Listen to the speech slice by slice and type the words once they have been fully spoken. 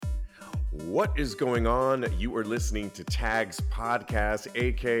What is going on? You are listening to Tags Podcast,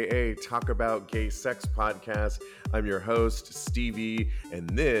 aka Talk About Gay Sex Podcast. I'm your host, Stevie, and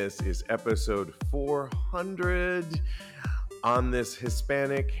this is episode 400 on this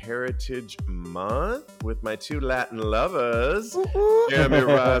Hispanic Heritage Month with my two Latin lovers, Jeremy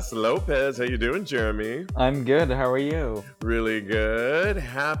Ross Lopez. How you doing, Jeremy? I'm good. How are you? Really good.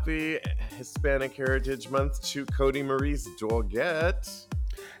 Happy Hispanic Heritage Month to Cody Maurice Doggett.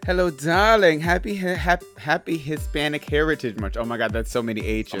 Hello, darling. Happy Hispanic Heritage Month. Oh my God, that's so many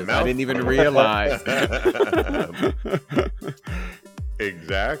H's. I didn't even realize.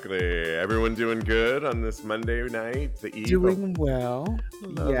 Exactly. Everyone doing good on this Monday night? The eve Doing well.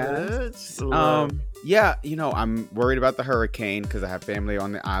 Yes. Yeah, I'm worried about the hurricane because I have family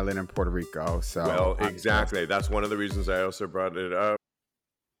on the island in Puerto Rico. So well, exactly. That's one of the reasons I also brought it up.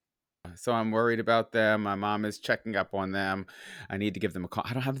 So I'm worried about them. My mom is checking up on them. I need to give them a call.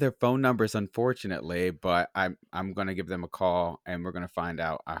 I don't have their phone numbers, unfortunately, but I'm going to give them a call and we're going to find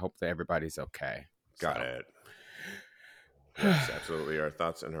out. I hope that everybody's okay. Got it. Yes, absolutely. Our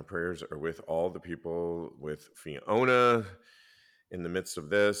thoughts and our prayers are with all the people with Fiona in the midst of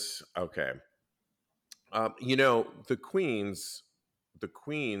this. Okay. The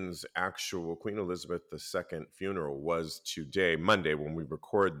Queen's actual Queen Elizabeth II funeral was today, Monday, when we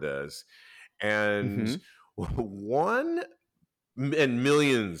record this. And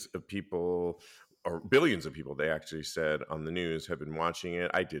millions of people, or billions of people, they actually said on the news, have been watching it.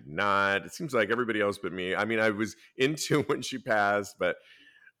 I did not. It seems like everybody else but me. I mean, I was into when she passed, but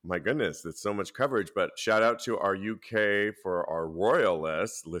my goodness, that's so much coverage. But shout out to our UK for our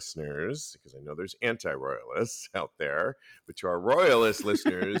royalist listeners, because I know there's anti-royalists out there, but to our royalist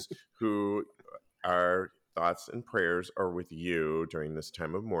listeners who our thoughts and prayers are with you during this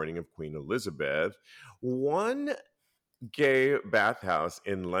time of mourning of Queen Elizabeth. One gay bathhouse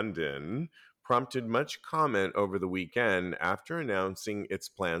in London prompted much comment over the weekend after announcing its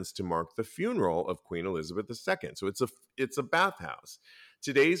plans to mark the funeral of Queen Elizabeth II. So it's a bathhouse.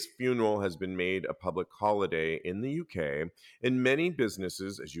 Today's funeral has been made a public holiday in the UK, and many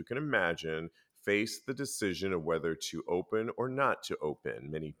businesses, as you can imagine, face the decision of whether to open or not to open.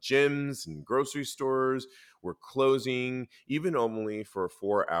 Many gyms and grocery stores were closing, even only for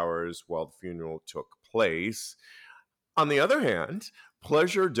 4 hours while the funeral took place. On the other hand,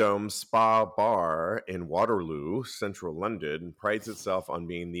 Pleasure Dome Spa Bar in Waterloo, central London, prides itself on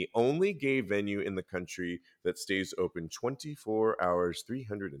being the only gay venue in the country that stays open 24 hours,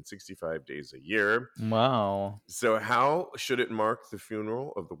 365 days a year. Wow. So how should it mark the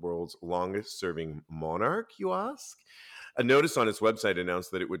funeral of the world's longest-serving monarch, you ask? A notice on its website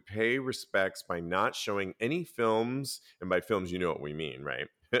announced that it would pay respects by not showing any films, and by films, you know what we mean, right?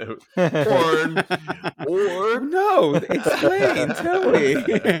 Porn, or no, explain, tell me.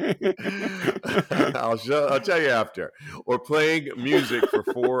 I'll tell you after. Or playing music for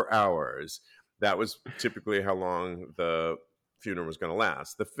 4 hours. That was typically how long the funeral was going to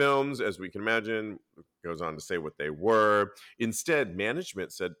last. The films, as we can imagine, goes on to say what they were. Instead,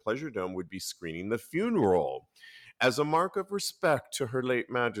 management said Pleasure Dome would be screening the funeral. As a mark of respect to Her late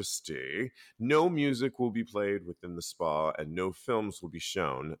Majesty, no music will be played within the spa and no films will be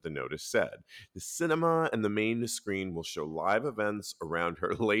shown, the notice said. The cinema and the main screen will show live events around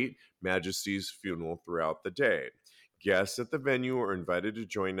Her late Majesty's funeral throughout the day. Guests at the venue are invited to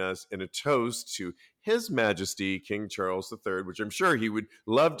join us in a toast to His Majesty King Charles III, which I'm sure he would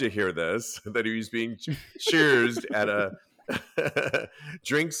love to hear this, that he was being cheersed at a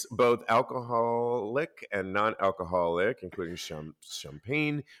drinks both alcoholic and non-alcoholic, including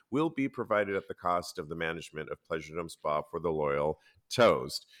champagne, will be provided at the cost of the management of Pleasure Dome Spa for the loyal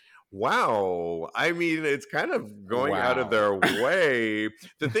toast. Wow. I mean, it's kind of going out of their way.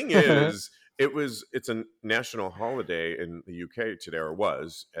 The thing is, it's a national holiday in the UK today, or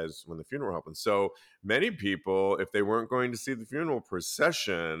was, as when the funeral happened. So many people, if they weren't going to see the funeral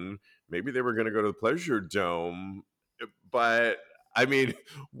procession, maybe they were going to go to the Pleasure Dome. But I mean,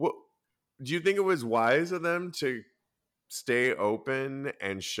 what do you think it was wise of them to stay open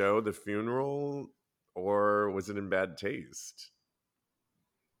and show the funeral, or was it in bad taste?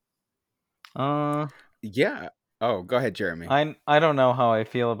 Yeah. Oh, go ahead, Jeremy. I don't know how I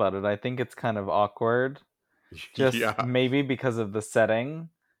feel about it. I think it's kind of awkward. Just maybe because of the setting.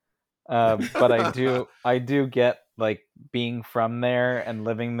 But I do get like being from there and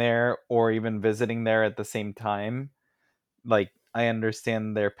living there or even visiting there at the same time. Like I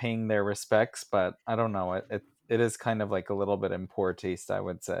understand they're paying their respects, but I don't know. It is kind of like a little bit in poor taste, I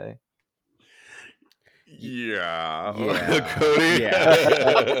would say. Yeah. Yeah. Cody.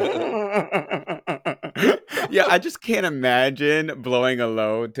 Yeah. Yeah, I just can't imagine blowing a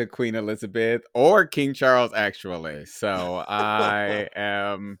load to Queen Elizabeth or King Charles, actually. So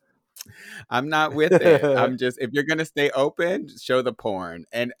I'm not with it. I'm just, if you're gonna stay open, show the porn,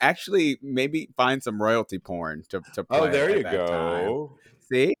 and actually maybe find some royalty porn to Oh, play there at you that time. go.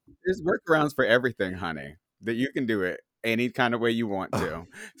 See, there's workarounds for everything, honey. That you can do it any kind of way you want to.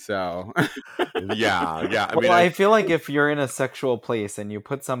 So Yeah. I Well, mean, I feel like if you're in a sexual place and you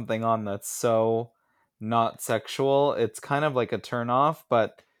put something on that's so not sexual, it's kind of like a turn off,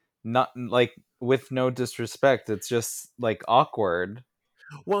 but not like with no disrespect. It's just like awkward.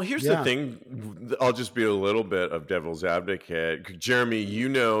 well, here's the yeah. thing. I'll just be a little bit of devil's advocate. Jeremy, you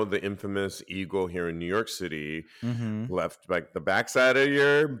know the infamous Eagle here in New York City, Mm-hmm. left like the backside of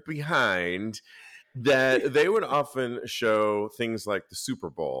your behind, that they would often show things like the Super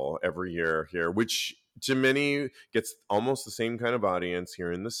Bowl every year here, which to many gets almost the same kind of audience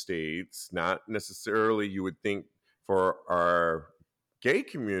here in the States. Not necessarily you would think for our gay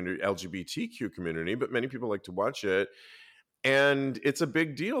community, LGBTQ community, but many people like to watch it. And it's a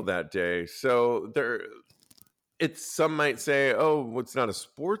big deal that day. So there, it's, some might say, oh, well, it's not a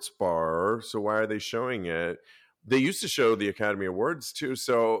sports bar, so why are they showing it? They used to show the Academy Awards too,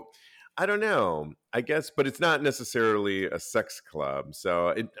 so I don't know. I guess, but it's not necessarily a sex club, so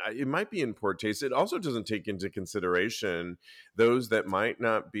it might be in poor taste. It also doesn't take into consideration those that might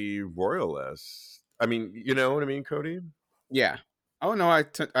not be royalists. I mean, you know what I mean, Cody? Yeah. Oh no, I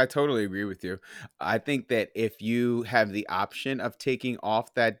totally agree with you. I think that if you have the option of taking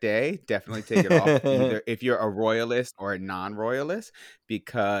off that day, definitely take it off. Either if you're a royalist or a non-royalist,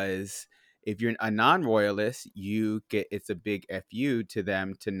 because if you're a non-royalist, you get, it's a big fu to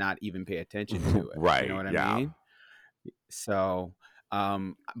them to not even pay attention to it. You know Right? what I Yeah. mean? So,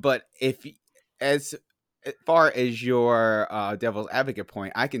 but if as far as your devil's advocate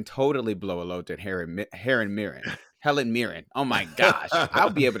point, I can totally blow a load to Helen Mirren. Helen Mirren. Oh my gosh,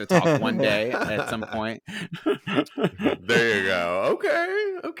 I'll be able to talk one day at some point. There you go.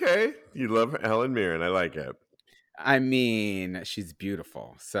 Okay. You love Helen Mirren. I like it. I mean, she's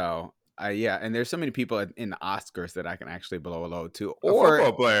beautiful. So, yeah, and there's so many people in the Oscars that I can actually blow a load to, A or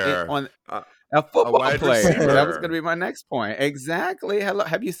football player, on a, a a football wide player. That was going receiver. to be my next point. Exactly. Hello,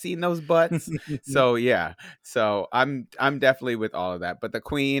 have you seen those butts? So yeah. So I'm definitely with all of that. But the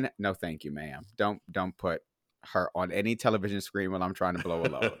Queen, no, thank you, ma'am. Don't put her on any television screen when I'm trying to blow a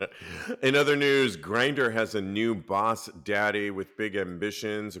load. In other news, Grindr has a new boss daddy with big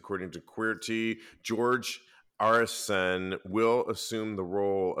ambitions. According to Queerty, George Arison will assume the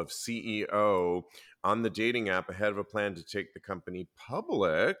role of CEO on the dating app ahead of a plan to take the company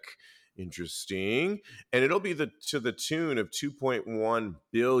public. Interesting. And it'll be to the tune of 2.1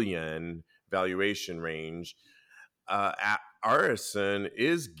 billion valuation range. Arison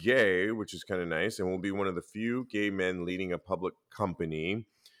is gay, which is kind of nice, and will be one of the few gay men leading a public company.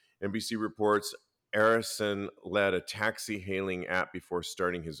 NBC reports Arison led a taxi hailing app before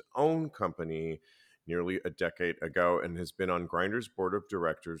starting his own company nearly a decade ago and has been on Grindr's board of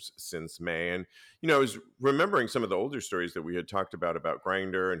directors since May. And, you know, I was remembering some of the older stories that we had talked about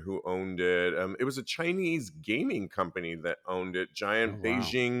Grindr and who owned it. It was a Chinese gaming company that owned it, Oh Giant wow.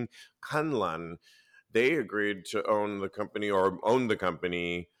 Beijing Kunlun. They agreed to own the company or own the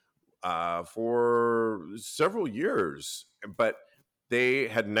company for several years, but they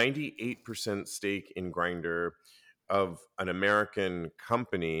had 98% stake in Grindr of an American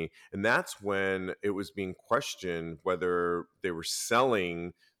company. And that's when it was being questioned whether they were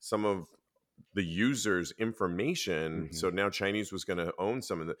selling some of the users' information. Mm-hmm. So now Chinese was going to own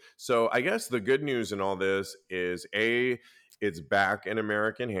some of it. So I guess the good news in all this is it's back in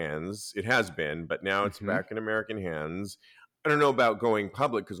American hands. It has been, but now it's Mm-hmm. back in American hands. I don't know about going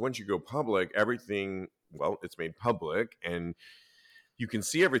public because once you go public, everything, well, it's made public and you can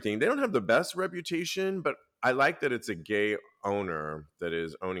see everything. They don't have the best reputation, but I like that it's a gay owner that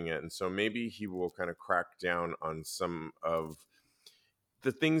is owning it. And so maybe he will kind of crack down on some of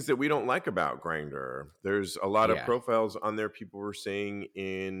the things that we don't like about Grindr. There's a lot of Yeah. profiles on there people were saying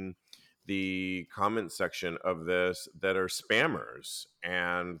in the comment section of this that are spammers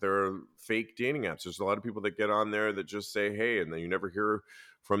and they're fake dating apps. There's a lot of people that get on there that just say hey and then you never hear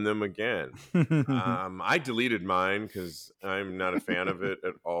from them again. I deleted mine because I'm not a fan of it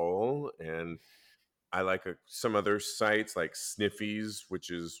at all, and I like some other sites like Sniffies,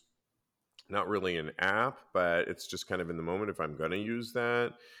 which is not really an app, but it's just kind of in the moment if I'm going to use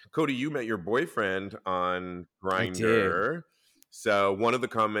that. Cody, you met your boyfriend on I did. Grindr. So one of the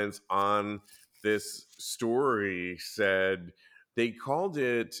comments on this story said they called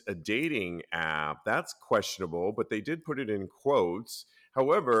it a dating app. That's questionable, but they did put it in quotes.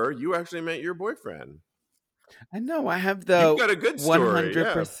 However, you actually met your boyfriend. I know. I have You've the got a good story,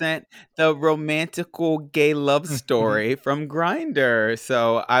 yeah. 100% the romantical gay love story from Grindr.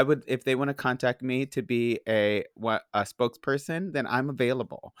 So I would, if they want to contact me to be a spokesperson, then I'm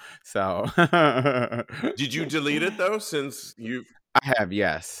available. So Did you delete it though? Since you I have,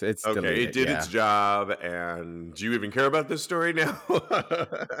 yes, it's okay, it deleted. did Yeah. its job, and do you even care about this story now?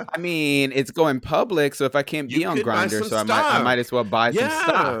 I mean, it's going public, so if I can't You be on could buy Grindr, some so I might as stock. well buy some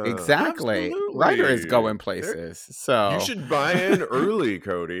stock. Yeah, Exactly. Grindr is absolutely. going There, places. you So should buy in early,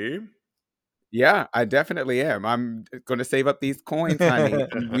 Cody. yeah, I definitely am. I'm gonna save up these coins, honey.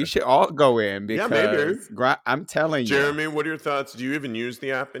 We should all go in Yeah, maybe. because I'm telling you. Jeremy, what are your thoughts? Do you even use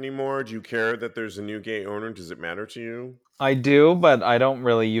the app anymore? Do you care that there's a new gay owner? Does it matter to you? I do, but I don't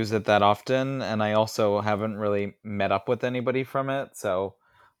really use it that often, and I also haven't really met up with anybody from it. So,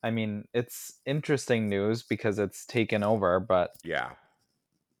 I mean, it's interesting news because it's taken over, but Yeah.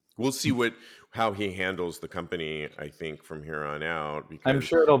 We'll see how he handles the company, I think, from here on out, I'm because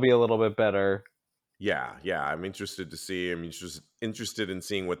sure it'll be a little bit better. yeah, I'm interested to see. I'm just interested in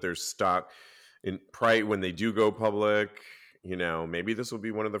seeing what their stock in price when they do go public. You know, maybe this will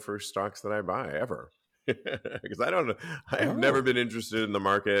be one of the first stocks that I buy ever. Because I don't know, I have never Oh, been interested in the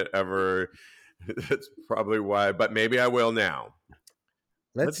market ever. That's probably why, but maybe I will now.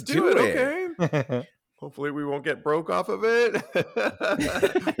 let's Let's do do it. it. Okay. Hopefully we won't get broke off of it.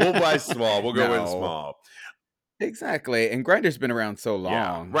 We'll buy small. We'll go in No, small. exactly. And Grindr's been around so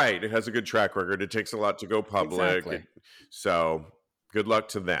Yeah, long. right. It has a good track record. It takes a lot to go public. Exactly. So good luck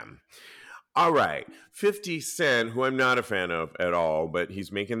to them. All right. 50 Cent, who I'm not a fan of at all, but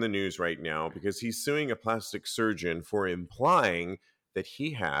he's making the news right now because he's suing a plastic surgeon for implying that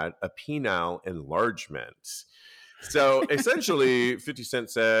he had a penile enlargement. So essentially, 50 Cent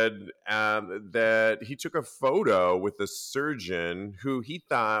said that he took a photo with a surgeon who he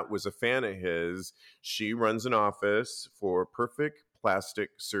thought was a fan of his. She runs an office for Perfect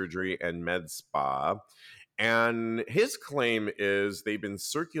Plastic Surgery and Med Spa. And his claim is they've been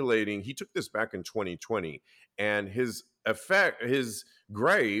circulating. He took this back in 2020, and his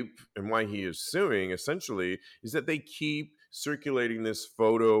gripe, and why he is suing essentially is that they keep circulating this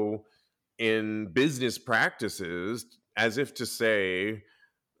photo in business practices as if to say,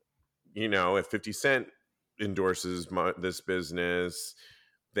 you know, if 50 Cent endorses this business,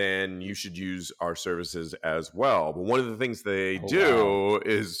 then you should use our services as well. But one of the things they Oh, wow. do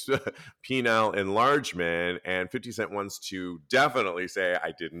is penile enlargement, and 50 Cent wants to definitely say,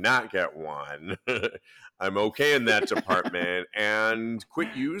 I did not get one. I'm okay in that department, and quit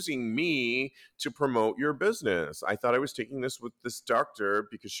using me to promote your business. I thought I was taking this with this doctor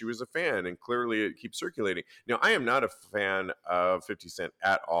because she was a fan, and clearly it keeps circulating. Now, I am not a fan of 50 Cent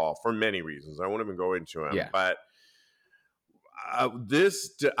at all for many reasons. I won't even go into them, Yeah. but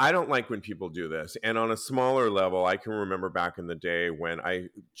I don't like when people do this. And on a smaller level, I can remember back in the day when I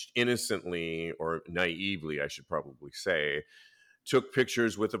innocently, or naively I should probably say, took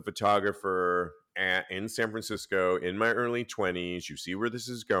pictures with a photographer in San Francisco in my early 20s. You see where this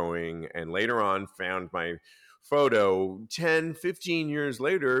is going. And later on found my photo 10, 15 years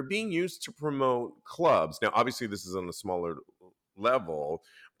later being used to promote clubs. Now, obviously, this is on a smaller level,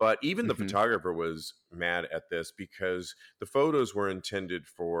 but even the photographer was mad at this because the photos were intended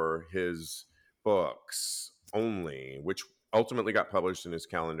for his books only, which ultimately got published in his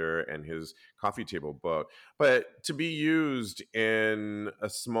calendar and his coffee table book. But to be used in a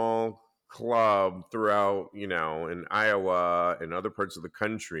small club throughout, you know, in Iowa and other parts of the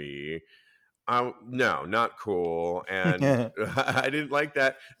country, no, not cool. And I didn't like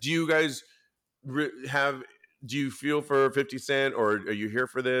that. Do you guys do you feel for 50 Cent, or are you here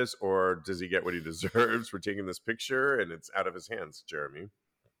for this, or does he get what he deserves for taking this picture and it's out of his hands, Jeremy?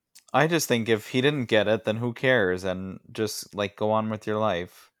 I just think if he didn't get it, then who cares? And just like go on with your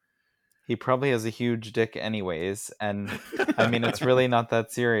life. He probably has a huge dick anyways, and I mean it's really not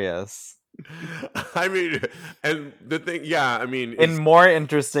that serious. I mean, and the thing, yeah, I mean, in more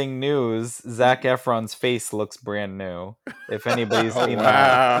interesting news, Zac Efron's face looks brand new. If anybody's seen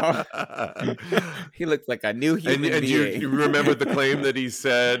that, he looks like a new human and being. You remember the claim that he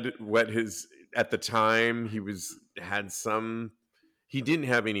said? At the time he didn't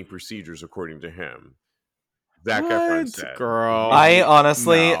have any procedures according to him. Zac Efron said, girl. I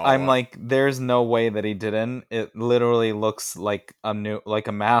honestly, I'm like, there's no way that he didn't. It literally looks like a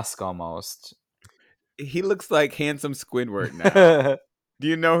mask almost. He looks like handsome Squidward now. Do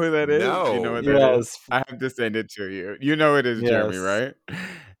you know who that is? No. Do you know what that is? I have to send it to you. You know it is, Jeremy, right?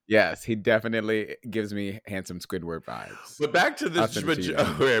 Yes, he definitely gives me handsome Squidward vibes. But back to this,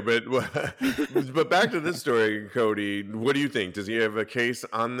 but back to this story, Cody. What do you think? Does he have a case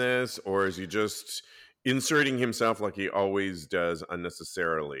on this, or is he just inserting himself like he always does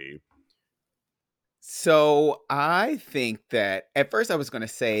unnecessarily. So I think that at first I was going to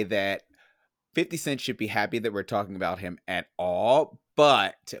say that 50 Cent should be happy that we're talking about him at all.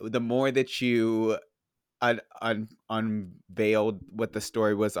 But the more that you unveiled what the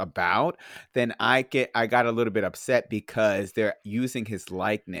story was about, then I got a little bit upset because they're using his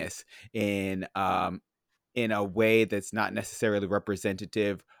likeness in a way that's not necessarily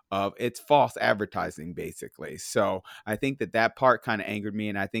representative of, it's false advertising basically. So I think that part kind of angered me,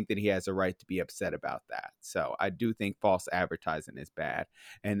 and I think that he has a right to be upset about that. So I do think false advertising is bad,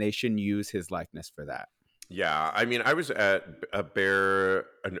 and they shouldn't use his likeness for that. Yeah, I mean, I was at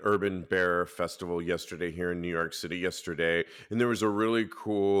an urban bear festival yesterday here in New York City yesterday, and there was a really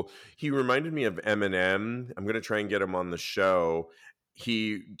cool. He reminded me of Eminem. I'm gonna try and get him on the show.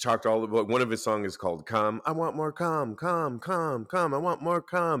 He talked all about one of his songs is called "Come." I want more come, come, come, come. I want more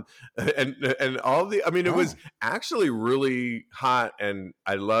come, and all the. I mean, it was actually really hot, and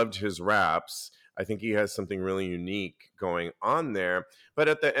I loved his raps. I think he has something really unique going on there. But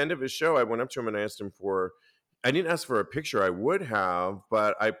at the end of his show, I went up to him and I asked him for. I didn't ask for a picture. I would have,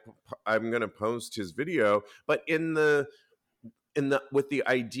 but I'm going to post his video. But in the with the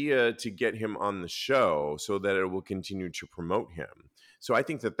idea to get him on the show so that it will continue to promote him. So I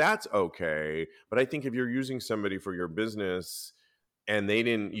think that that's okay. But I think if you're using somebody for your business and they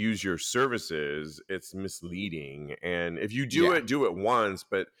didn't use your services, it's misleading. And if you do do it once,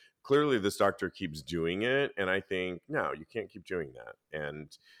 but clearly this doctor keeps doing it. And I think, no, you can't keep doing that.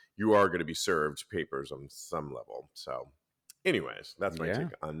 And you are going to be served papers on some level. So anyways, that's my take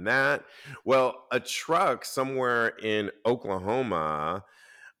on that. Well, a truck somewhere in Oklahoma,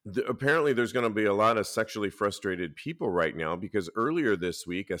 apparently there's going to be a lot of sexually frustrated people right now because earlier this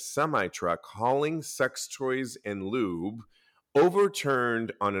week, a semi truck hauling sex toys and lube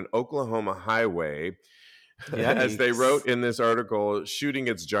overturned on an Oklahoma highway. As they wrote in this article, shooting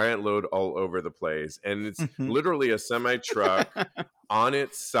its giant load all over the place. And it's literally a semi truck on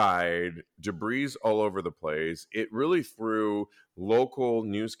its side, debris all over the place. It really threw local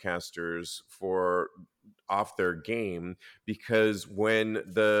newscasters off their game, because when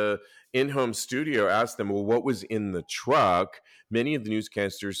the in-home studio asked them, well, what was in the truck, many of the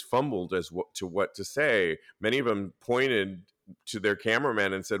newscasters fumbled to what to say. Many of them pointed to their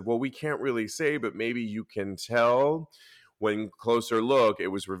cameraman and said, well, we can't really say, but maybe you can tell. When closer look, it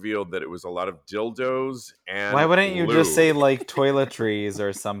was revealed that it was a lot of dildos and why wouldn't you lube. just say like toiletries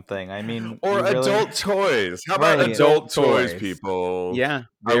or something? I mean, or adult toys. How about adult toys, people? Yeah,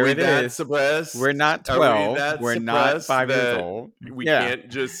 are we that suppressed? We're not 12. We're not 5 years old. We can't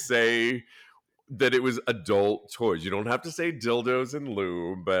just say that it was adult toys. You don't have to say dildos and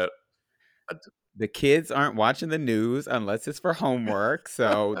lube, but the kids aren't watching the news unless it's for homework,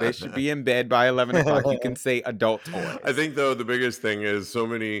 so they should be in bed by 11 o'clock. You can say adult toys. I think, though, the biggest thing is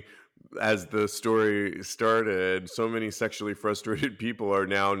as the story started, so many sexually frustrated people are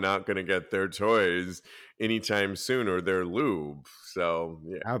now not going to get their toys anytime soon, or their lube. So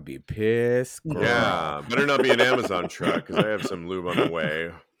yeah, I'll be pissed. Girl. Yeah, better not be an Amazon truck because I have some lube on the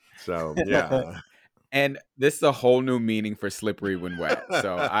way. So yeah. And this is a whole new meaning for slippery when wet.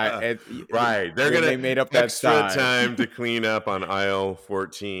 So right, they made up that extra time to clean up on aisle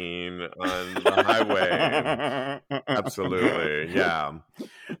 14 on the highway. Absolutely, yeah.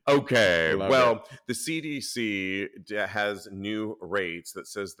 Okay, the CDC has new rates that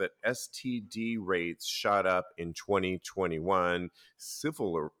says that STD rates shot up in 2021.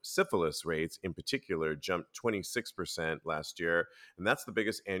 Syphilis rates in particular jumped 26% last year, and that's the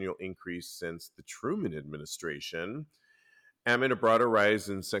biggest annual increase since the Truman administration. Amid a broader rise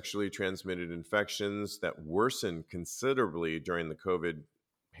in sexually transmitted infections that worsened considerably during the COVID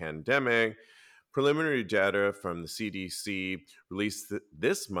pandemic, preliminary data from the CDC released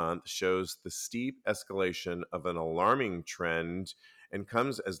this month shows the steep escalation of an alarming trend, and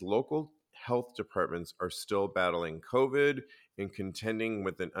comes as local health departments are still battling COVID and contending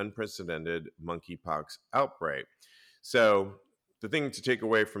with an unprecedented monkeypox outbreak. So the thing to take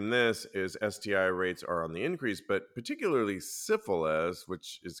away from this is STI rates are on the increase, but particularly syphilis,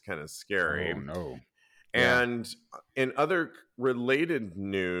 which is kind of scary. Oh, no. And in other related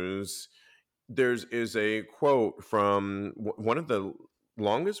news, there is a quote from one of the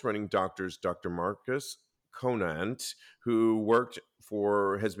longest running doctors, Dr. Marcus Conant, who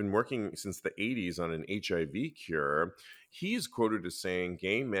has been working since the 80s on an HIV cure. He's quoted as saying,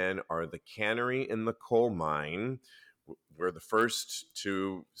 gay men are the canary in the coal mine. We're the first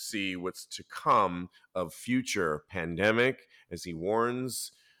to see what's to come of future pandemic, as he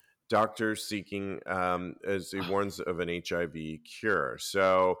warns doctors seeking, as he warns of an HIV cure.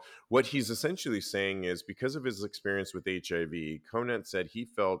 So, what he's essentially saying is because of his experience with HIV, Conant said he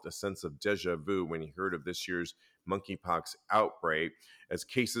felt a sense of deja vu when he heard of this year's monkeypox outbreak, as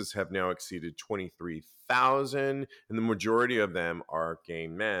cases have now exceeded 23,000, and the majority of them are gay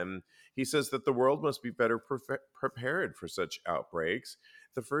men. He says that the world must be better prepared for such outbreaks.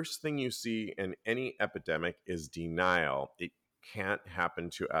 The first thing you see in any epidemic is denial. It can't happen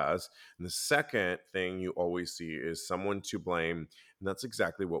to us. And the second thing you always see is someone to blame. And that's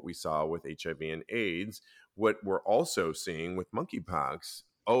exactly what we saw with HIV and AIDS. What we're also seeing with monkeypox.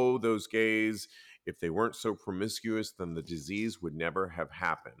 Oh, those gays, if they weren't so promiscuous, then the disease would never have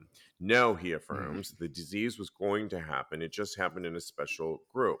happened. No, he affirms, the disease was going to happen. It just happened in a special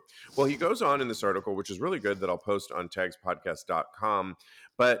group. Well, he goes on in this article, which is really good, that I'll post on tagspodcast.com.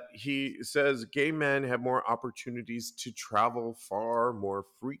 But he says gay men have more opportunities to travel far more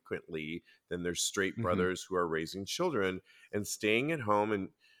frequently than their straight brothers who are raising children and staying at home and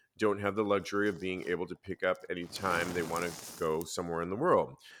don't have the luxury of being able to pick up any time they want to go somewhere in the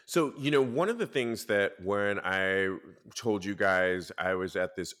world. So, one of the things that when I told you guys I was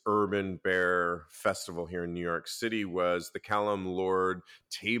at this Urban Bear Festival here in New York City was the Callum Lord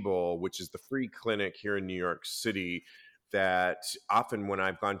Table, which is the free clinic here in New York City that often when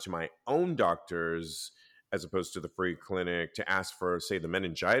I've gone to my own doctors, as opposed to the free clinic, to ask for, say, the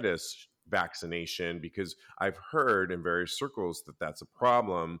meningitis vaccination, because I've heard in various circles that that's a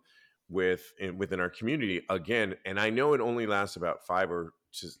problem within our community again. And I know it only lasts about 5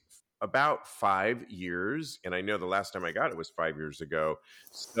 years. And I know the last time I got it was 5 years ago.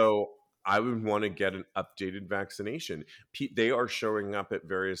 So I would want to get an updated vaccination. They are showing up at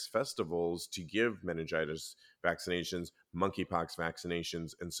various festivals to give meningitis vaccinations, monkeypox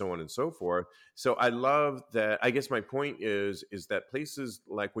vaccinations, and so on and so forth. So I love that. I guess my point is that places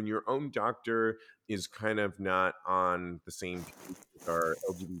like when your own doctor is kind of not on the same page with our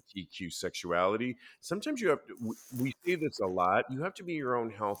LGBTQ sexuality, sometimes you have to, we say this a lot, you have to be your own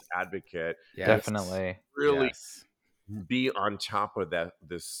health advocate. Yes. Definitely. Really Yes. be on top of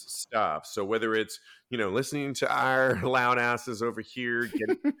this stuff. So whether it's listening to our loud asses over here,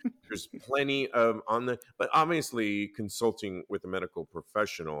 there's plenty of but obviously consulting with a medical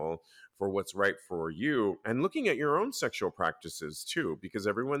professional for what's right for you, and looking at your own sexual practices too, because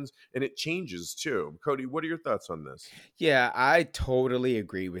and it changes too. Cody, what are your thoughts on this? Yeah, I totally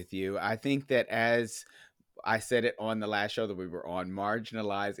agree with you. I think that, as I said it on the last show that we were on,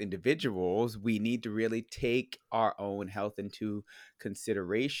 marginalized individuals, we need to really take our own health into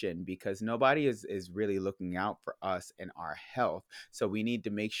consideration, because nobody is really looking out for us and our health. So we need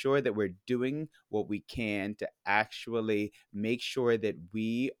to make sure that we're doing what we can to actually make sure that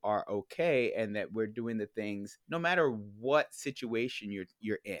we are okay, and that we're doing the things no matter what situation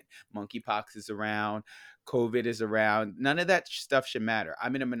you're in. Monkeypox is around, COVID is around. None of that stuff should matter.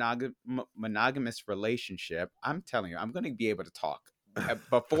 I'm in a monogamous relationship. I'm telling you, I'm going to be able to talk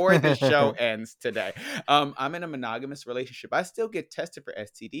before the show ends today. I'm in a monogamous relationship. I still get tested for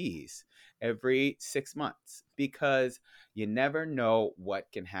STDs every 6 months, because you never know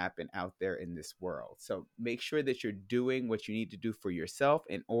what can happen out there in this world. So make sure that you're doing what you need to do for yourself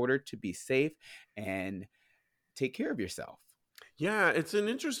in order to be safe and take care of yourself. Yeah, it's an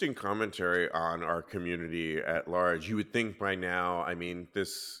interesting commentary on our community at large. You would think by now, I mean,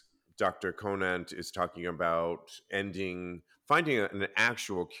 this Dr. Conant is talking about finding an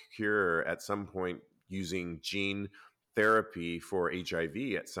actual cure at some point using gene therapy for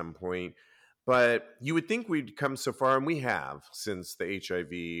HIV at some point. But you would think we'd come so far, and we have since the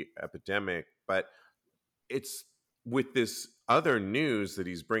HIV epidemic. But it's with this other news that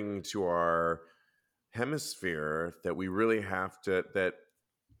he's bringing to our hemisphere that we really have to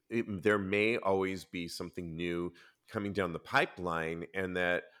there may always be something new coming down the pipeline, and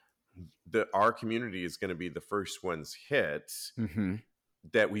that our community is going to be the first ones hit,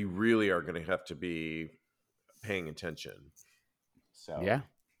 that we really are going to have to be paying attention. So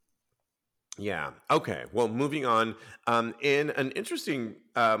yeah. Okay. Well, moving on. In an interesting,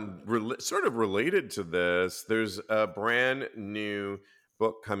 sort of related to this, there's a brand new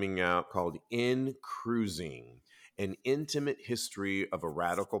book coming out called In Cruising: An Intimate History of a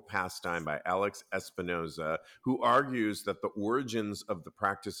Radical Pastime by Alex Espinoza, who argues that the origins of the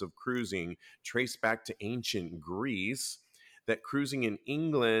practice of cruising trace back to ancient Greece, that cruising in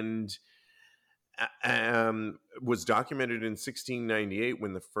England was documented in 1698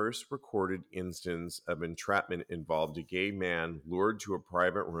 when the first recorded instance of entrapment involved a gay man lured to a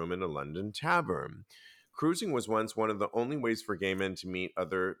private room in a London tavern. Cruising was once one of the only ways for gay men to meet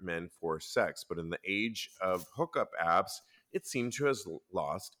other men for sex, but in the age of hookup apps, it seemed to have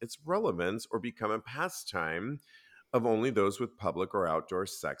lost its relevance or become a pastime of only those with public or outdoor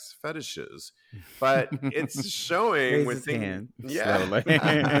sex fetishes. But it's showing Raise with his things, hand slowly.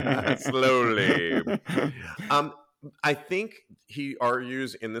 yeah, slowly. Um, I think he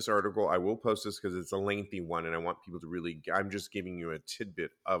argues in this article, I will post this because it's a lengthy one and I want people to really, I'm just giving you a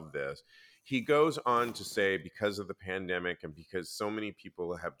tidbit of this. He goes on to say, because of the pandemic and because so many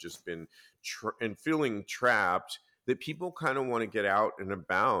people have just been and feeling trapped, that people kind of want to get out and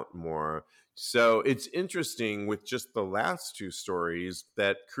about more. So it's interesting with just the last two stories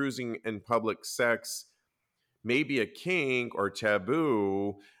that cruising and public sex may be a kink or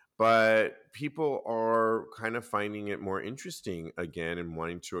taboo, but people are kind of finding it more interesting again and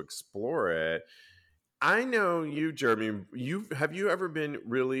wanting to explore it. I know you, Jeremy, have you ever been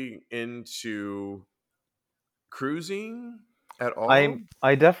really into cruising at all?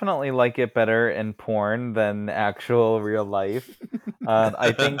 I definitely like it better in porn than actual real life.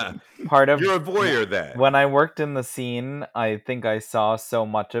 I think part of You're a voyeur then. when I worked in the scene, I think I saw so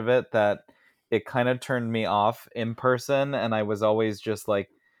much of it that it kind of turned me off in person, and I was always just like,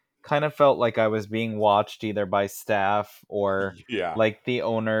 kind of felt like I was being watched either by staff or Yeah. like the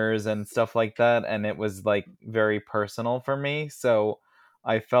owners and stuff like that, and it was like very personal for me. So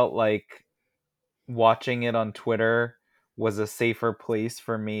I felt like watching it on Twitter was a safer place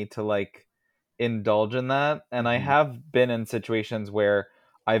for me to like indulge in that. And I Mhm. have been in situations where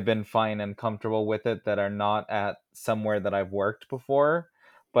I've been fine and comfortable with it that are not at somewhere that I've worked before.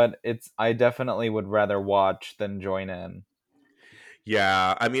 But I definitely would rather watch than join in.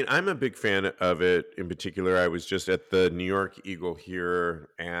 Yeah, I mean, I'm a big fan of it. In particular, I was just at the New York Eagle here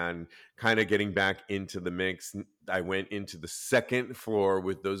and kind of getting back into the mix. I went into the second floor,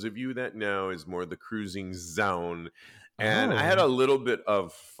 with those of you that know, is more the cruising zone. And I had Oh. a little bit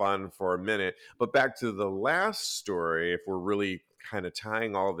of fun for a minute. But back to the last story, if we're really kind of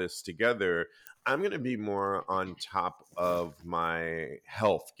tying all this together, I'm going to be more on top of my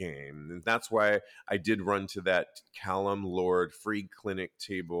health game. And that's why I did run to that Callum Lord free clinic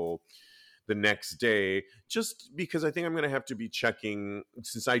table the next day, just because I think I'm going to have to be checking,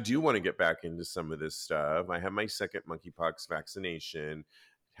 since I do want to get back into some of this stuff. I have my second monkeypox vaccination.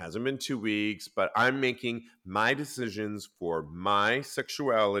 Hasn't been 2 weeks, but I'm making my decisions for my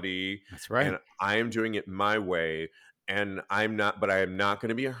sexuality That's right. and I am doing it my way. And I am not going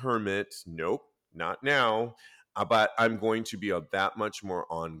to be a hermit. Nope, not now. But I'm going to be that much more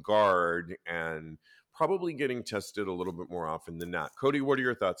on guard and probably getting tested a little bit more often than not. Cody, what are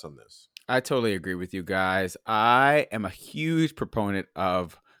your thoughts on this? I totally agree with you guys. I am a huge proponent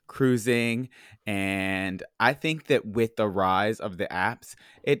of cruising, and I think that with the rise of the apps,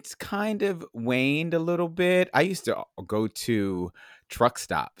 it's kind of waned a little bit. I used to go to truck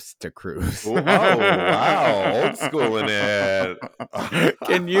stops to cruise. Oh, wow. Old school in it.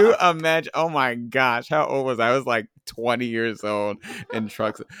 Can you imagine? Oh my gosh, how old was I? I was like 20 years old in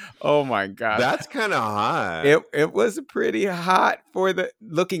trucks. Oh my gosh. That's kind of hot. It was pretty hot for the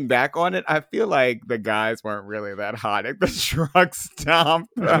looking back on it. I feel like the guys weren't really that hot at the truck stop.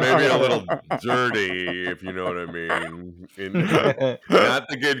 Maybe a little dirty, if you know what I mean. Not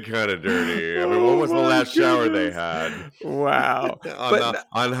the good kind of dirty. I mean, what was the last shower they had? Wow.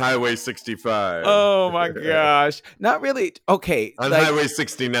 on Highway 65. Oh my gosh. Not really. Okay. On Highway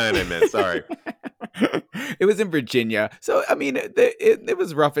 69, I meant. Sorry. It was in Virginia. So, I mean, it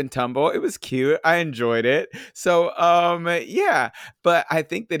was rough and tumble. It was cute. I enjoyed it. So, yeah. But I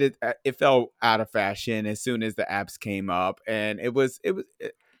think that it fell out of fashion as soon as the apps came up. And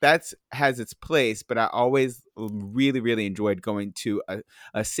that has its place. But I always really, really enjoyed going to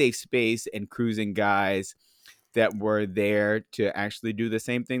a safe space and cruising guys that were there to actually do the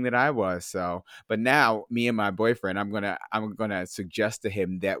same thing that I was. So, but now me and my boyfriend, I'm gonna suggest to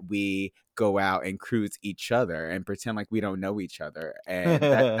him that we go out and cruise each other and pretend like we don't know each other, and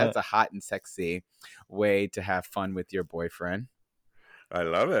that's a hot and sexy way to have fun with your boyfriend. I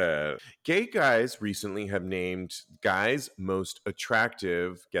love it. Gay guys recently have named guys' most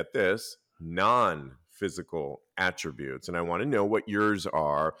attractive, get this, non-physical attributes. And I want to know what yours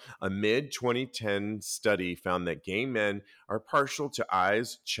are. A mid-2010 study found that gay men are partial to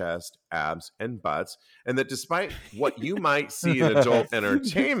eyes, chest, abs, and butts. And that despite what you might see in adult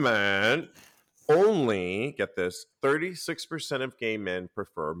entertainment, only, get this, 36% of gay men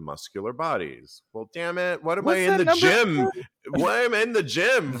prefer muscular bodies. Well, damn it. What am I in the gym? Why am I in the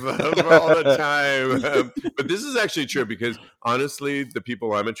gym all the time? But this is actually true because honestly, the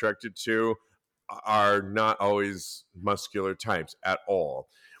people I'm attracted to are not always muscular types at all.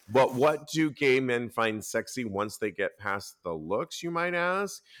 But what do gay men find sexy once they get past the looks, you might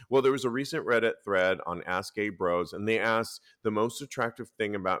ask? Well, there was a recent Reddit thread on Ask Gay Bros, and they asked the most attractive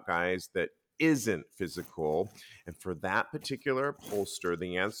thing about guys that isn't physical. And for that particular pollster,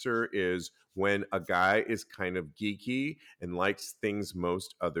 the answer is when a guy is kind of geeky and likes things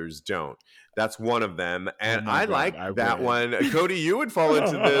most others don't. That's one of them. And I like that one. Cody, you would fall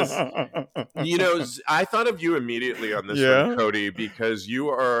into this. You know, I thought of you immediately on this one, Cody, because you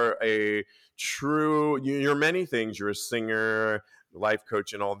are a you're many things. You're a singer, life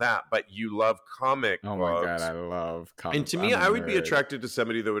coach, and all that, but you love comic books. Oh my God, I love comic books. And to me, I would be attracted to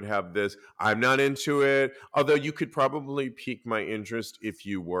somebody that would have this. I'm not into it, although you could probably pique my interest if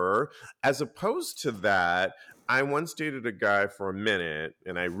you were. As opposed to that, I once dated a guy for a minute,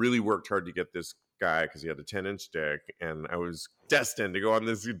 and I really worked hard to get this guy because he had a 10-inch dick, and I was destined to go on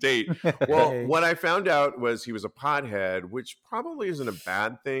this date. Well, what I found out was he was a pothead, which probably isn't a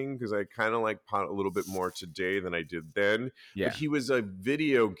bad thing because I kind of like pot a little bit more today than I did then. Yeah. But he was a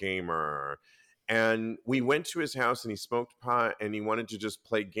video gamer, and we went to his house and he smoked pot and he wanted to just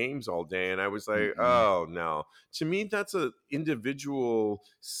play games all day. And I was like, oh no. To me, that's an individual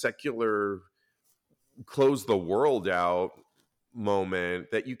secular close the world out moment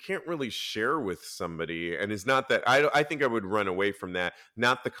that you can't really share with somebody. And it's not that I think I would run away from that,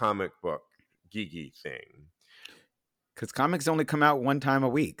 not the comic book geeky thing. Because comics only come out one time a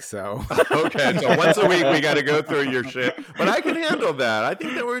week, so okay, so once a week we got to go through your shit, but I can handle that. I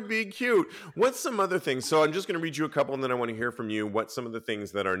think that would be cute. What's some other things? So I'm just going to read you a couple, and then I want to hear from you. What's some of the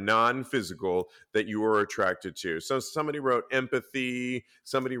things that are non-physical that you are attracted to? So somebody wrote empathy.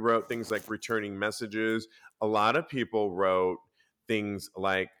 Somebody wrote things like returning messages. A lot of people wrote things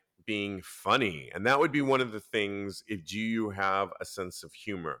like being funny, and that would be one of the things. If do you have a sense of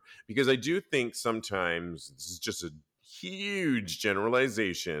humor? Because I do think sometimes this is just a huge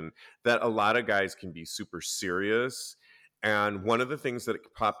generalization that a lot of guys can be super serious. And one of the things that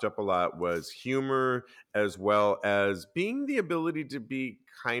popped up a lot was humor, as well as being the ability to be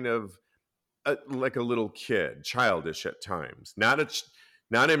kind of like a little kid, childish at times, not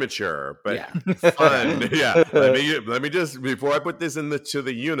immature, but fun. Yeah. Let me just, before I put this to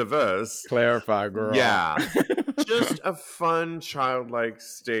the universe, clarify, girl. Yeah. Just a fun childlike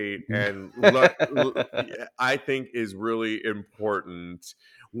state, and I think is really important.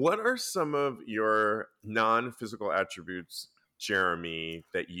 What are some of your non-physical attributes, Jeremy,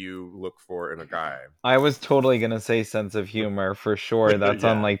 that you look for in a guy? I was totally gonna say sense of humor for sure. That's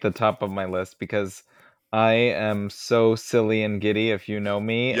on like the top of my list because I am so silly and giddy, if you know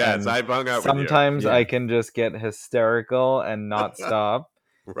me. Yes, I've hung out with you. Sometimes I can just get hysterical and not stop.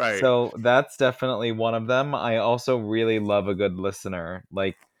 Right. So that's definitely one of them. I also really love a good listener.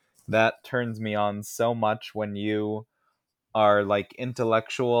 Like that turns me on so much when you are like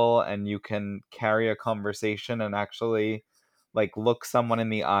intellectual and you can carry a conversation and actually like look someone in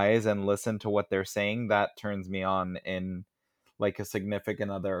the eyes and listen to what they're saying. That turns me on in like a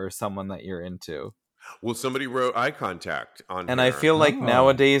significant other or someone that you're into. Well, somebody wrote eye contact on and here. I feel like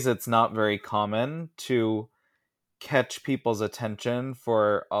nowadays it's not very common to catch people's attention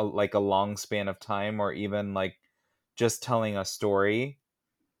for a long span of time, or even like just telling a story,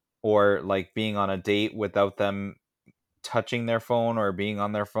 or like being on a date without them touching their phone or being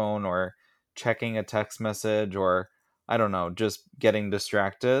on their phone or checking a text message, or I don't know, just getting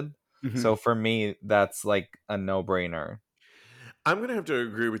distracted. So for me, that's like a no-brainer. I'm going to have to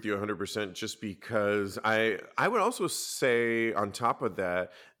agree with you 100%, just because I would also say on top of that,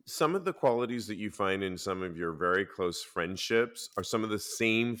 some of the qualities that you find in some of your very close friendships are some of the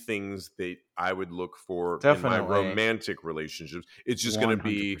same things that I would look for in my romantic relationships. It's just going to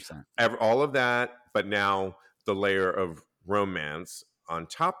be all of that, but now the layer of romance on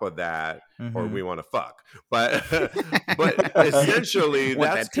top of that, or we want to fuck. But essentially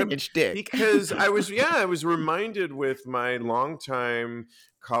that's because I was reminded with my longtime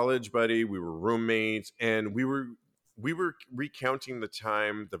college buddy. We were roommates, and we were recounting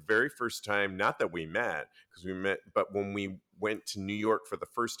the very first time, not that we met, because we met, but when we went to New York for the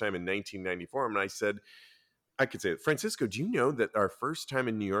first time in 1994. And I said, I could say it, Francisco, do you know that our first time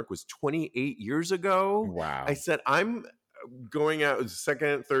in New York was 28 years ago? Wow. I said, I'm going out with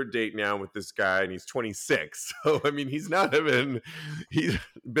second, third date now with this guy, and he's 26. So I mean, he's been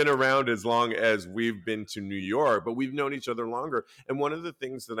around as long as we've been to New York, but we've known each other longer. And one of the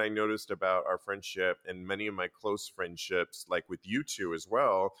things that I noticed about our friendship and many of my close friendships, like with you two as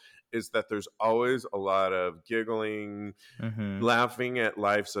well, is that there's always a lot of giggling, laughing at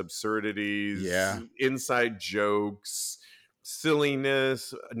life's absurdities, inside jokes,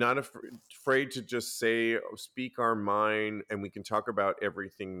 silliness, not afraid to just speak our mind, and we can talk about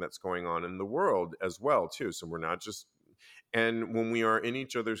everything that's going on in the world as well too. So we're not just, and when we are in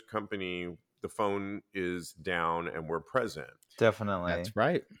each other's company, the phone is down and we're present. Definitely. That's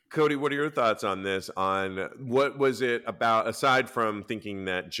right. Cody, what are your thoughts on this? On what was it about, aside from thinking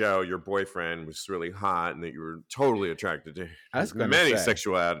that Joe, your boyfriend, was really hot and that you were totally attracted to his many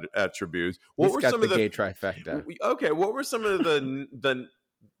sexual attributes? What were some of the gay trifecta? Okay, what were some of the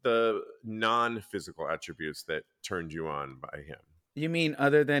non-physical attributes that turned you on by him? You mean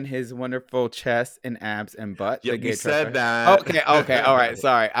other than his wonderful chest and abs and butt? Yeah, you said that. Okay, all right.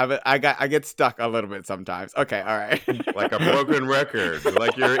 Sorry, I get stuck a little bit sometimes. Okay, all right. Like a broken record,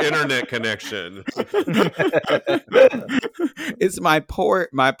 like your internet connection. It's my port.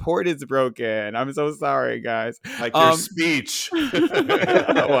 My port is broken. I'm so sorry, guys. Like your speech. Well,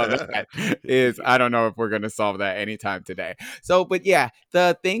 that is, I don't know if we're gonna solve that anytime today. So, but yeah,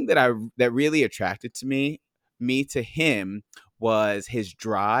 the thing that really attracted me to him was his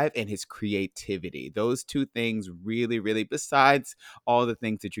drive and his creativity. Those two things really, really, besides all the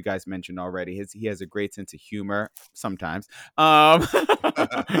things that you guys mentioned already, he has a great sense of humor sometimes.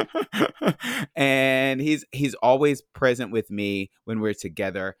 And he's always present with me when we're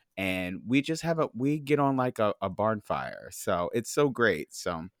together, and we just we get on like a barn fire. So it's so great.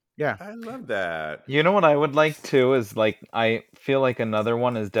 So yeah, I love that. You know what I would like too is, like, I feel like another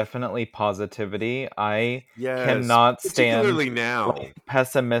one is definitely positivity. I cannot stand now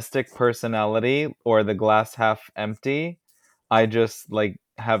pessimistic personality or the glass half empty. I just like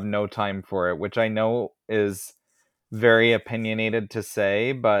have no time for it, which I know is very opinionated to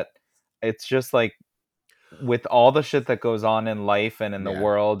say, but it's just like, with all the shit that goes on in life and in the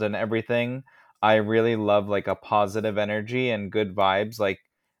world and everything, I really love like a positive energy and good vibes, like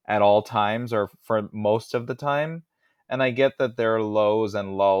at all times or for most of the time. And I get that there are lows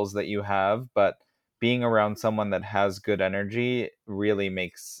and lulls that you have, but being around someone that has good energy really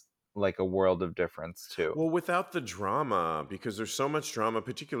makes like a world of difference too. Well, without the drama, because there's so much drama,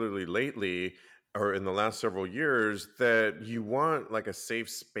 particularly lately or in the last several years, that you want like a safe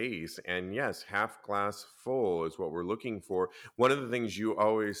space. And yes, half glass full is what we're looking for. One of the things you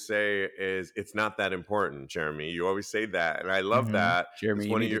always say is, it's not that important, Jeremy. You always say that. And I love that. Jeremy,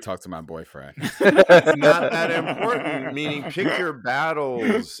 you need to talk to my boyfriend. It's not that important, meaning pick your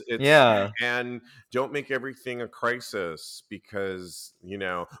battles. And don't make everything a crisis, because, you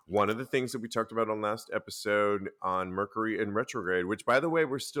know, one of the things that we talked about on last episode on Mercury in retrograde, which by the way,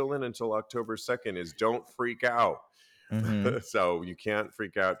 we're still in until October 2nd, is don't freak out. So you can't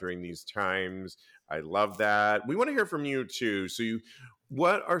freak out during these times. I love that. We want to hear from you too. So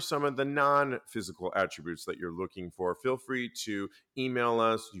what are some of the non-physical attributes that you're looking for? Feel free to email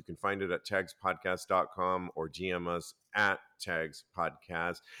us. You can find it at tagspodcast.com or DM us at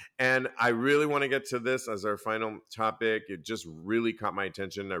tagspodcast. And I really want to get to this as our final topic. It just really caught my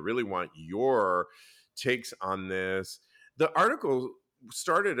attention. I really want your takes on this. The article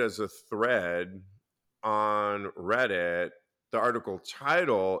started as a thread on Reddit. The article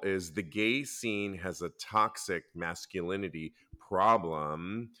title is "The Gay Scene Has a Toxic Masculinity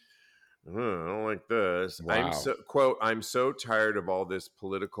Problem." I don't like this. Wow. I'm so tired of all this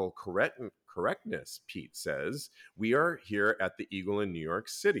political correctness, Pete says. We are here at the Eagle in New York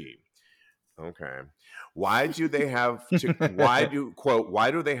City. Okay. Why do they have to why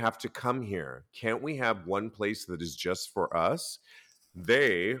do they have to come here? Can't we have one place that is just for us?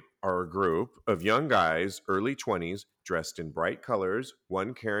 They are a group of young guys, early 20s, dressed in bright colors,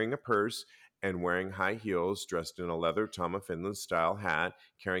 one carrying a purse and wearing high heels, dressed in a leather Tom of Finland style hat,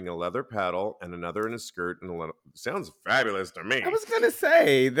 carrying a leather paddle, and another in a skirt. Sounds fabulous to me. I was going to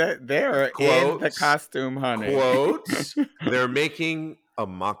say that they're in the costume, honey. Quotes, they're making a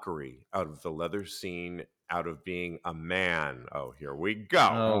mockery out of the leather scene, out of being a man. Oh, here we go.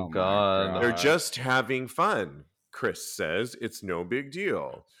 Oh God. They're just having fun. Chris says it's no big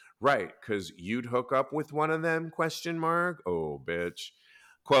deal. Right, because you'd hook up with one of them, ? Oh, bitch.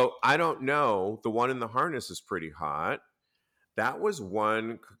 Quote, I don't know. The one in the harness is pretty hot. That was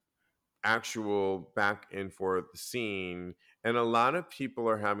one actual back and forth scene. And a lot of people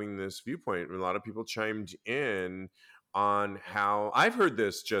are having this viewpoint. And a lot of people chimed in on how I've heard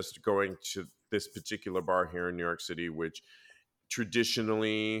this just going to this particular bar here in New York City, which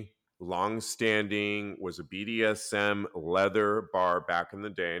traditionally long-standing was a BDSM leather bar back in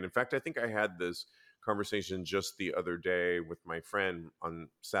the day. And in fact, I think I had this conversation just the other day with my friend on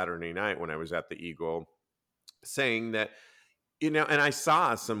Saturday night when I was at the Eagle, saying that, you know, and I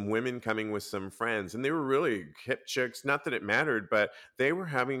saw some women coming with some friends, and they were really hip chicks. Not that it mattered, but they were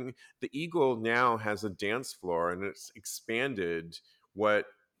having, the Eagle now has a dance floor, and it's expanded what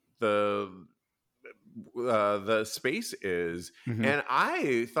the space is. Mhm. And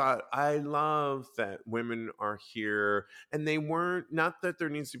I thought, I love that women are here, and they weren't, not that there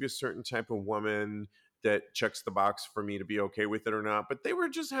needs to be a certain type of woman that checks the box for me to be okay with it or not, but they were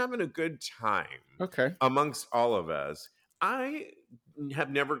just having a good time Okay. amongst all of us. I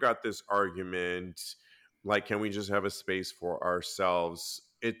have never got this argument like, can we just have a space for ourselves?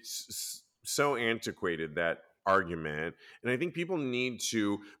 It's so antiquated, that argument. And I think people need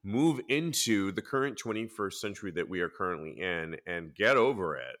to move into the current 21st century that we are currently in and get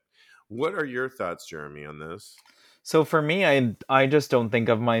over it. What are your thoughts, Jeremy, on this? So for me, I just don't think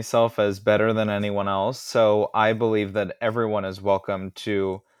of myself as better than anyone else. So I believe that everyone is welcome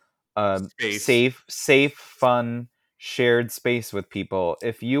to a Space. safe, fun, shared space with people.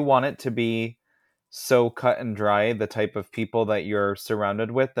 If you want it to be so cut and dry, the type of people that you're surrounded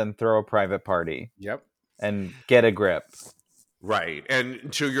with, then throw a private party Yep. and get a grip. Right.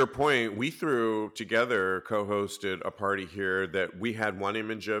 And to your point, we threw together, co-hosted a party here that we had one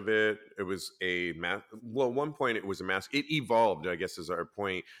image of it. It was a mask. Well, at one point it was a mask. It evolved, I guess is our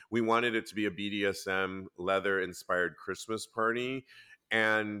point. We wanted it to be a BDSM leather inspired Christmas party.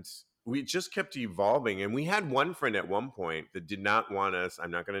 And we just kept evolving. And we had one friend at one point that did not want us, I'm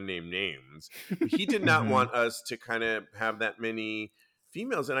not going to name names, but he did not Mhm. want us to kind of have that many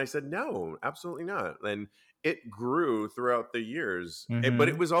females. And I said, no, absolutely not. And it grew throughout the years, but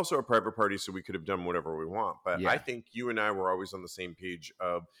it Mhm. was also a private party, so we could have done whatever we want. But I Yeah. think you and I were always on the same page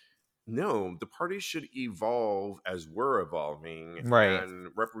of, no, the party should evolve as we're evolving Right.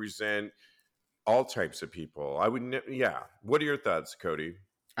 and represent all types of people. I would yeah. What are your thoughts, Cody?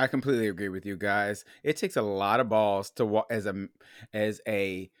 I completely agree with you guys. It takes a lot of balls to walk as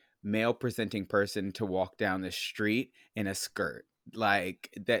a male presenting person to walk down the street in a skirt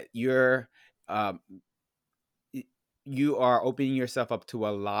like that. Um, you are opening yourself up to a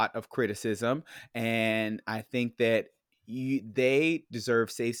lot of criticism, and I think that they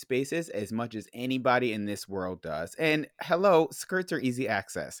deserve safe spaces as much as anybody in this world does. And hello, skirts are easy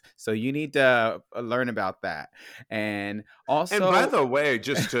access, so you need to learn about that. And And by also, the way,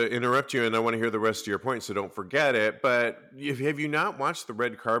 just to interrupt you, and I want to hear the rest of your point, so don't forget it. But have you not watched the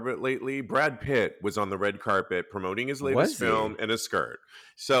red carpet lately? Brad Pitt was on the red carpet promoting his latest was film he? in a skirt.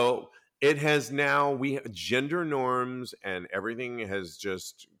 So it has now, we gender norms and everything has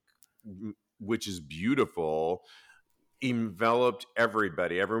just, which is beautiful, enveloped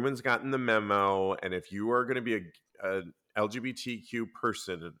everybody. Everyone's gotten the memo. And if you are going to be a LGBTQ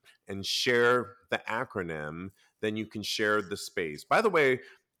person and share the acronym, then you can share the space. By the way,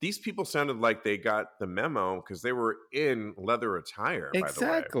 these people sounded like they got the memo because they were in leather attire, by the way.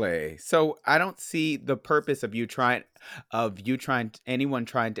 Exactly. So I don't see the purpose of anyone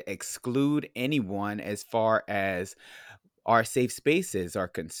trying to exclude anyone as far as our safe spaces are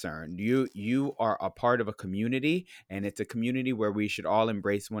concerned. You are a part of a community, and it's a community where we should all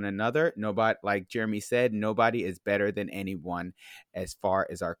embrace one another. Nobody, like Jeremy said, nobody is better than anyone as far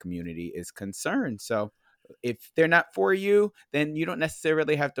as our community is concerned. So if they're not for you, then you don't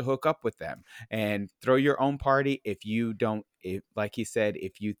necessarily have to hook up with them, and throw your own party if you don't, if, like he said,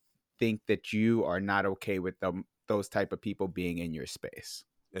 if you think that you are not okay with those type of people being in your space.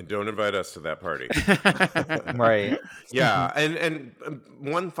 And don't invite us to that party. Right. Yeah, and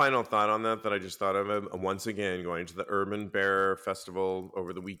one final thought on that I just thought of, once again, going to the Urban Bear Festival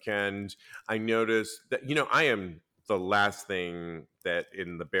over the weekend, I noticed that, I am the last thing that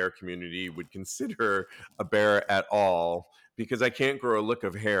in the bear community would consider a bear at all, because I can't grow a lick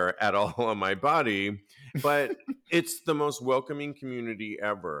of hair at all on my body, but it's the most welcoming community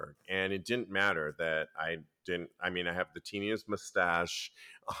ever. And it didn't matter that I have the teeniest mustache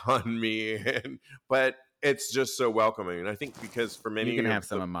on me, but it's just so welcoming. And I think because for You can many have of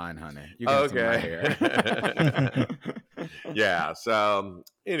some the of mine, honey. You can have some of my hair. okay. Yeah. So,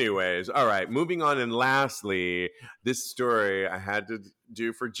 anyways, all right. Moving on, and lastly, this story I had to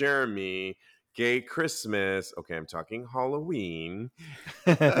do for Jeremy. Gay Christmas. Okay, I'm talking Halloween.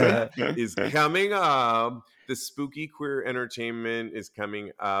 Is coming up. The spooky queer entertainment is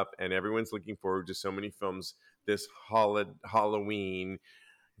coming up, and everyone's looking forward to so many films this Halloween.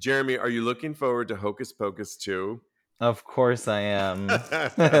 Jeremy, are you looking forward to Hocus Pocus 2? Of course I am.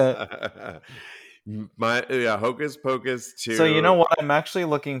 Hocus Pocus So you know 2. what I'm actually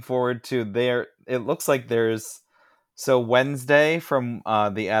looking forward to there, it looks like there's, so Wednesday from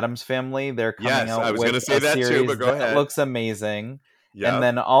the Addams Family, they're coming Yes, I out was going with to say a that too, but series go that ahead. looks amazing. And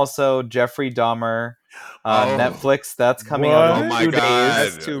then also Jeffrey Dahmer, Netflix. That's coming out in 2 days.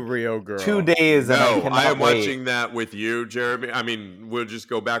 That's too real, girl. 2 days, and I cannot I am wait. watching that with you, Jeremy. I mean, we'll just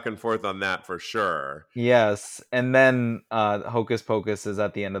go back and forth on that for sure. Yes, and then Hocus Pocus is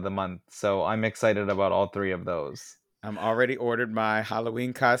at the end of the month, so I'm excited about all 3 of those. I'm already ordered my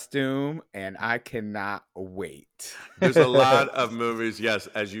Halloween costume, and I cannot wait. There's a lot of movies. Yes,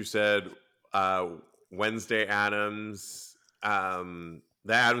 as you said, Wednesday Addams, the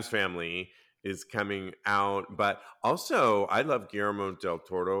Addams Family is coming out, but also I love Guillermo del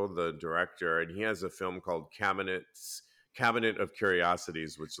Toro, the director, and he has a film called Cabinet of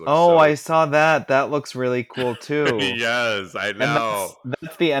Curiosities, which looks I saw that. That looks really cool too. Yes, I know. And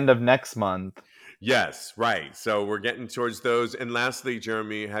that's the end of next month. Yes, right. So we're getting towards those. And lastly,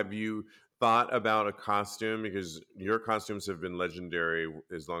 Jeremy, have you thought about a costume? Because your costumes have been legendary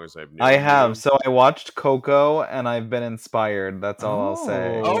as long as I've known I have. you. So I watched Coco, and I've been inspired. That's all I'll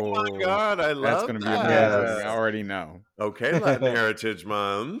say. Oh my God, I love That's going to be amazing. Yes. I already know. Okay, Latin Heritage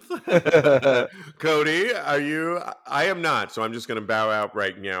Month. Cody, are you? I am not, so I'm just going to bow out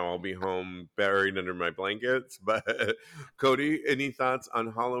right now. I'll be home buried under my blankets. But Cody, any thoughts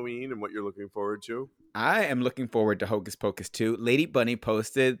on Halloween and what you're looking forward to? I am looking forward to Hocus Pocus 2. Lady Bunny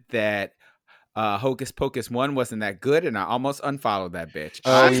posted that Hocus Pocus 1 wasn't that good, and I almost unfollowed that bitch.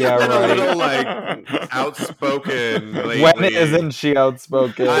 Oh, yeah, She's been right. a little, like, outspoken lately. When isn't she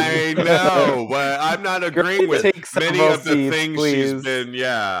outspoken? I know, but I'm not agreeing with many of the things she's been,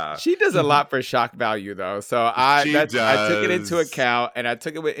 She does a lot for shock value, though. So I took it into does. account, and I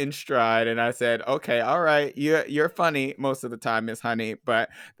took it in stride, and I said, okay, all right, you're funny most of the time, Miss Honey, but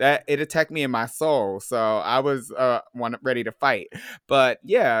that it attacked me in my soul, so I was ready to fight. But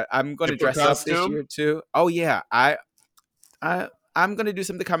yeah, I'm going to dress up this year too. Oh yeah, I'm going to do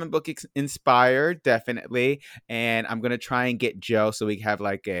something comic book inspired, definitely, and I'm going to try and get Joe so we have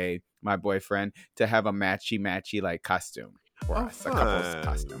like my boyfriend to have a matchy like costume for us, a couple's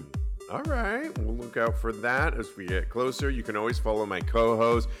costume. All right, we'll look out for that as we get closer. You can always follow my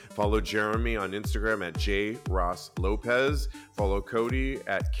co-host. Follow Jeremy on Instagram at @JRossLopez. Follow Cody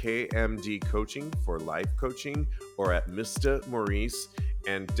at KMD Coaching for life coaching, or at Mr. Maurice.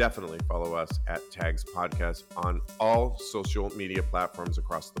 And definitely follow us at Tags Podcast on all social media platforms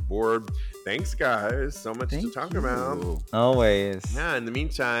across the board. Thanks, guys. So much to talk about. Always. Yeah, in the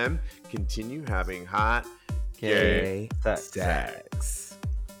meantime, continue having hot, gay sex.